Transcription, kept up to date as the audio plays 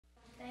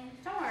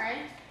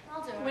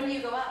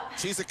you go up.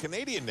 She's a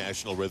Canadian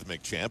national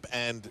rhythmic champ,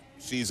 and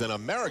she's an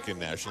American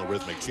national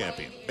rhythmic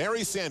champion.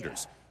 Mary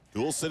Sanders,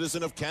 dual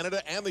citizen of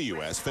Canada and the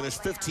U.S.,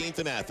 finished 15th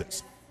in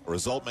Athens. A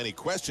result many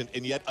questioned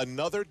in yet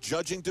another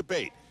judging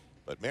debate.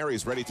 But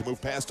Mary's ready to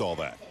move past all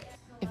that.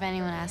 If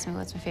anyone asked me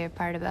what's my favorite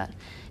part about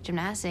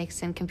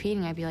gymnastics and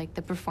competing, I'd be like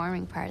the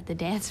performing part, the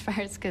dance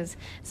parts, because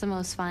it's the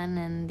most fun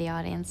and the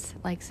audience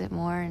likes it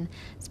more, and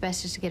it's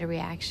best just to get a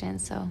reaction.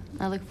 So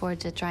I look forward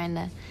to trying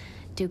to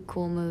do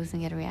cool moves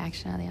and get a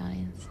reaction out of the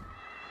audience.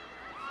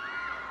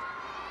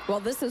 Well,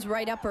 this is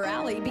right up her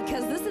alley,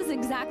 because this is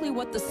exactly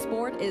what the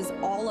sport is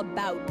all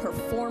about,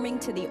 performing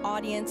to the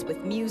audience with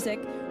music,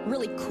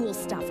 really cool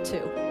stuff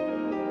too.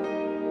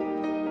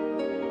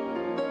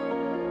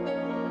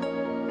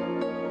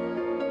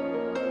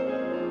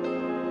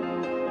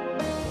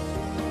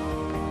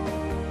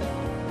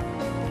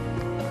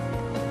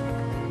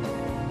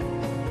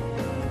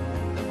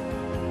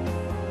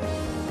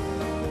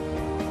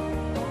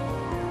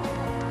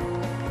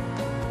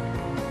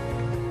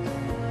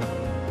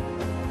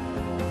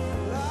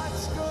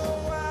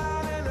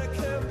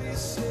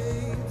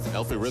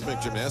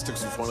 Rhythmic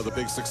gymnastics was one of the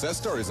big success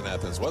stories in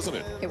Athens, wasn't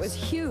it? It was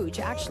huge.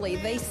 Actually,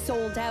 they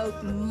sold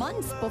out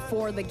months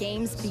before the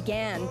games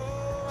began.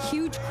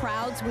 Huge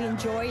crowds we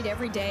enjoyed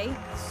every day.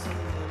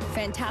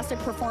 Fantastic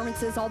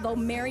performances. Although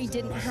Mary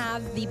didn't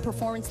have the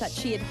performance that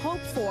she had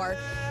hoped for,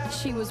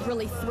 she was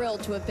really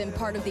thrilled to have been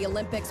part of the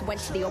Olympics, went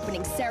to the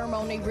opening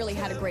ceremony, really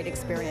had a great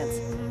experience.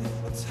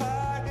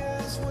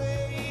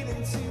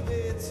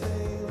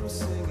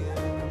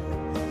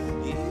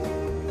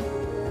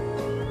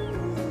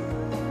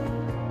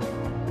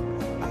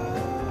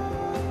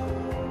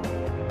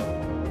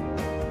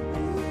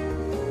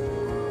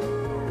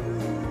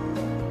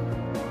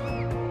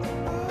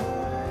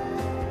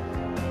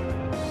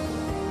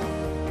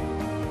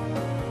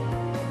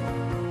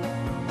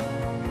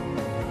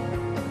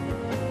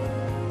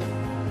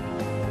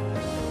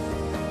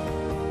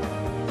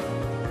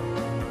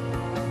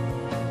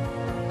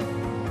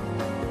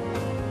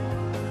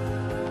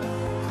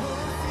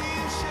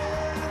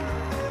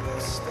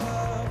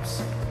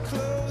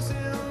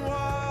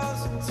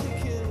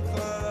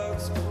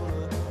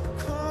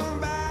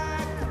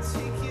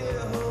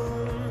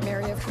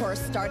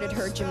 Started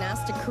her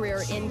gymnastic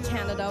career in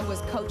Canada,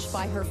 was coached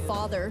by her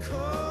father,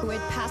 who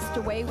had passed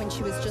away when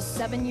she was just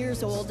 7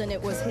 years old, and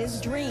it was his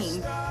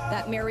dream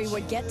that Mary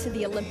would get to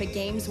the Olympic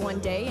Games one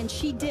day, and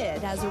she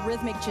did as a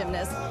rhythmic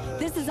gymnast.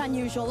 This is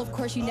unusual. Of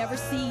course, you never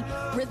see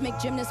rhythmic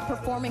gymnasts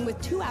performing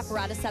with two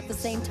apparatus at the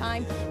same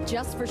time,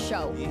 just for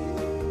show.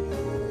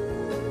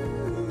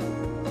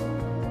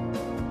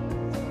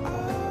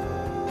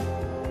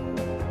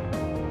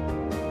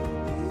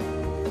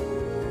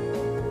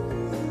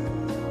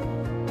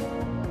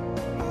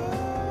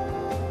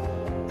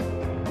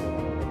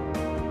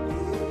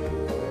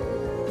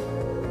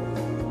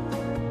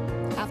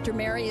 After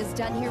Mary is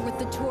done here with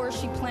the tour,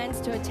 she plans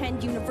to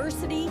attend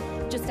university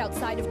just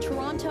outside of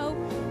Toronto.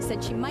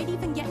 Said she might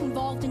even get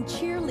involved in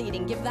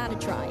cheerleading. Give that a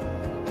try.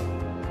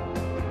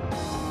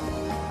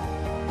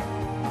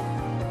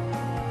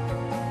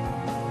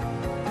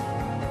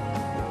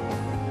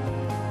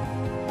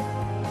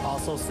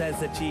 Also says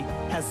that she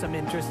has some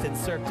interest in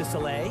Cirque du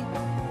Soleil.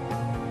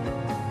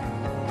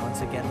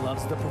 Once again,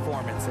 loves the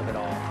performance of it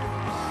all.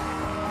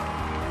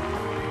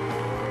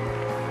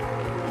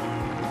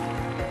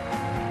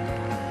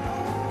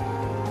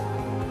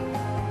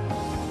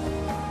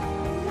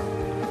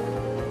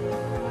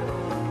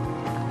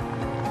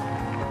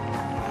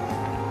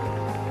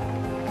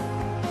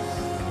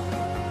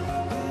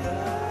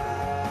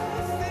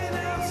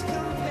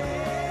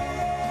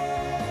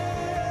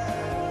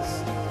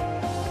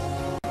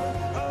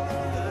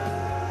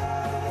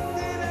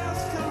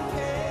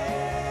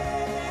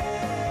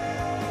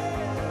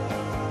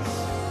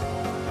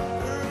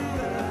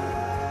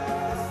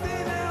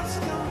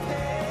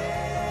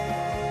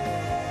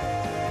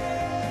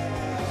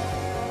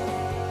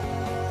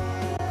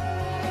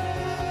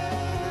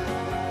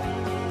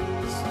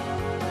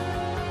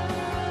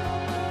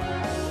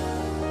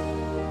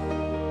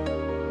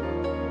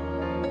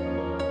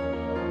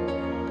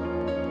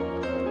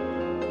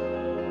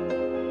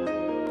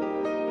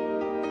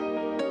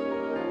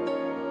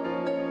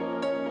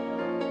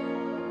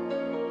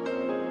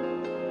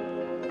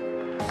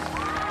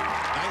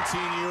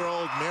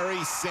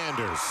 Mary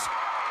Sanders.